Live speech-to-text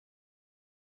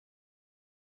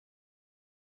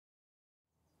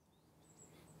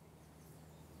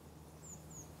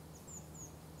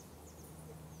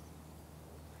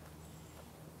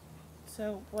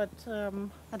So what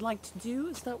I'd like to do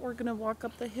is that we're going to walk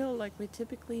up the hill like we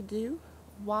typically do.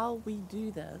 While we do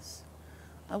this,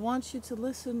 I want you to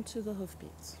listen to the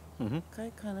hoofbeats.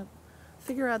 Okay, kind of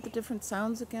figure out the different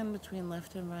sounds again between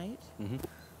left and right.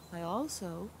 I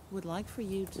also would like for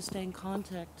you to stay in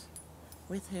contact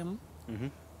with him.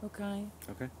 Okay.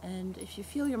 Okay. And if you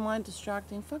feel your mind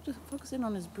distracting, focus in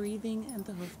on his breathing and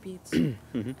the hoofbeats,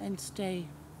 and stay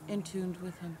in tuned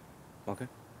with him. Okay.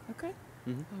 Okay.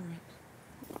 All right.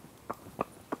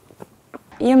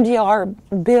 EMDR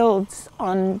builds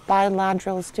on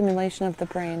bilateral stimulation of the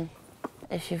brain.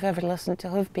 If you've ever listened to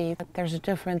hoofbeat, there's a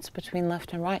difference between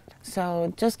left and right.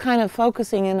 So just kind of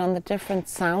focusing in on the different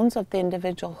sounds of the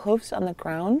individual hoofs on the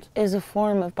ground is a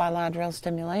form of bilateral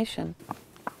stimulation.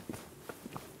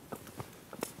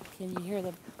 Can you hear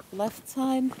the left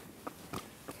side?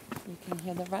 You can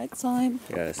hear the right side?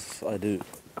 Yes, I do.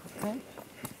 Okay.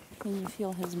 Can you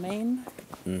feel his mane?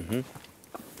 In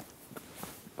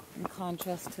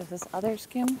contrast to his other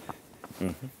skin?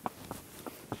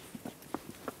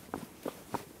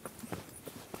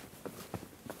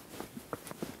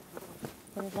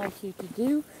 What I'd like you to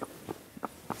do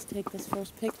is take this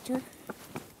first picture,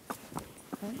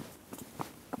 okay,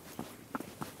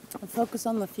 and focus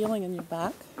on the feeling in your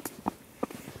back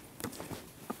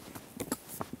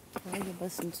while you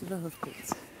listen to the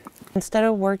hoofbeats. Instead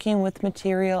of working with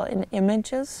material in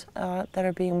images that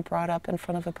are being brought up in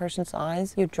front of a person's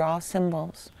eyes, you draw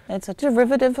symbols. It's a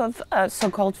derivative of a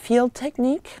so-called field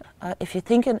technique. If you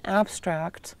think in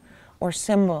abstract or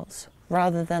symbols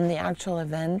rather than the actual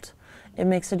event, it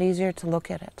makes it easier to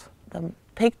look at it. The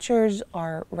pictures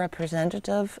are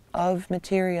representative of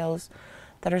materials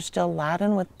that are still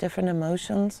laden with different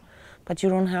emotions, but you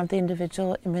don't have the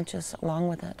individual images along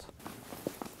with it.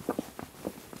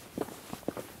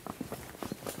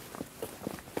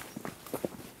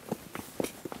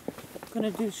 I'm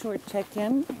going to do a short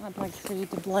check-in. I'd like for you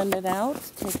to blend it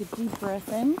out. Take a deep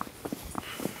breath in.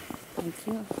 Thank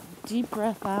you. Deep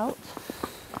breath out.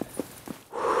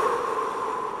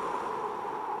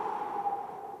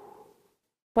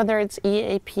 Whether it's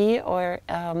EAP or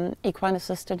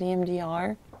equine-assisted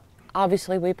EMDR,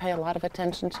 obviously we pay a lot of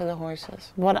attention to the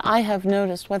horses. What I have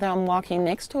noticed, whether I'm walking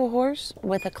next to a horse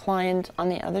with a client on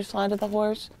the other side of the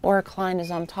horse or a client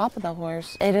is on top of the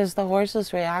horse, it is the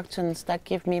horse's reactions that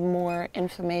give me more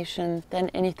information than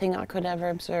anything I could ever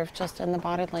observe just in the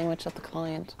body language of the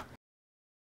client.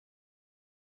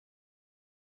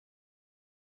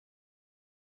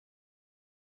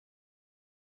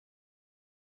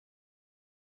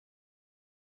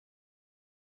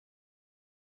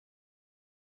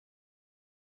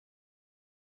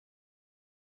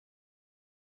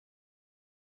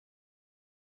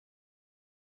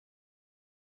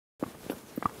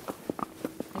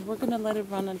 We're going to let it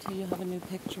run until you have a new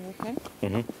picture, okay?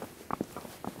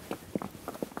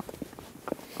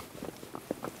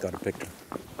 Got a picture.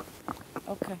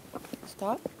 Okay.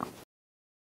 Stop.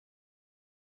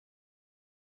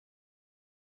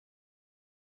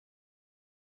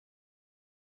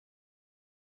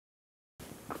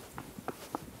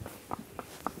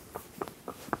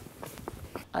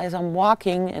 As I'm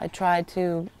walking, I try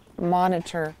to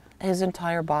monitor his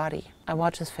entire body. I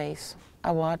watch his face. I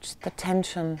watch the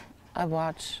tension. I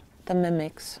watch the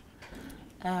mimics.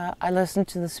 I listen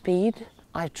to the speed.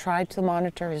 I try to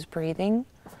monitor his breathing.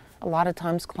 A lot of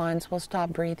times clients will stop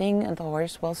breathing and the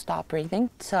horse will stop breathing.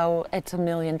 So it's a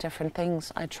million different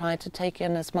things. I try to take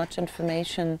in as much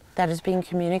information that is being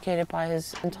communicated by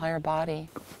his entire body.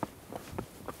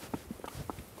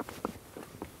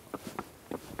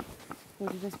 Will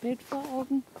du das Bild vor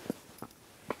Augen?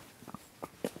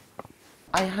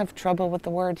 I have trouble with the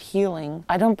word healing.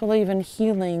 I don't believe in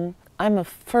healing. I'm a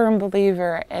firm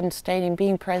believer in stating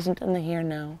being present in the here and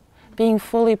now. Being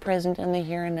fully present in the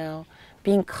here and now.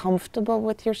 Being comfortable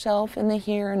with yourself in the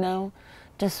here and now,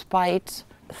 despite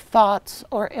thoughts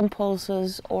or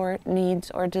impulses or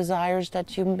needs or desires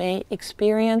that you may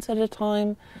experience at a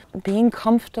time. Being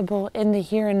comfortable in the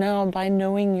here and now by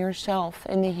knowing yourself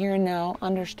in the here and now,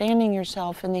 understanding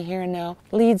yourself in the here and now,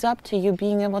 leads up to you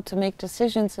being able to make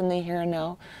decisions in the here and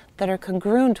now that are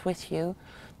congruent with you,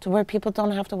 to where people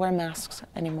don't have to wear masks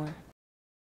anymore.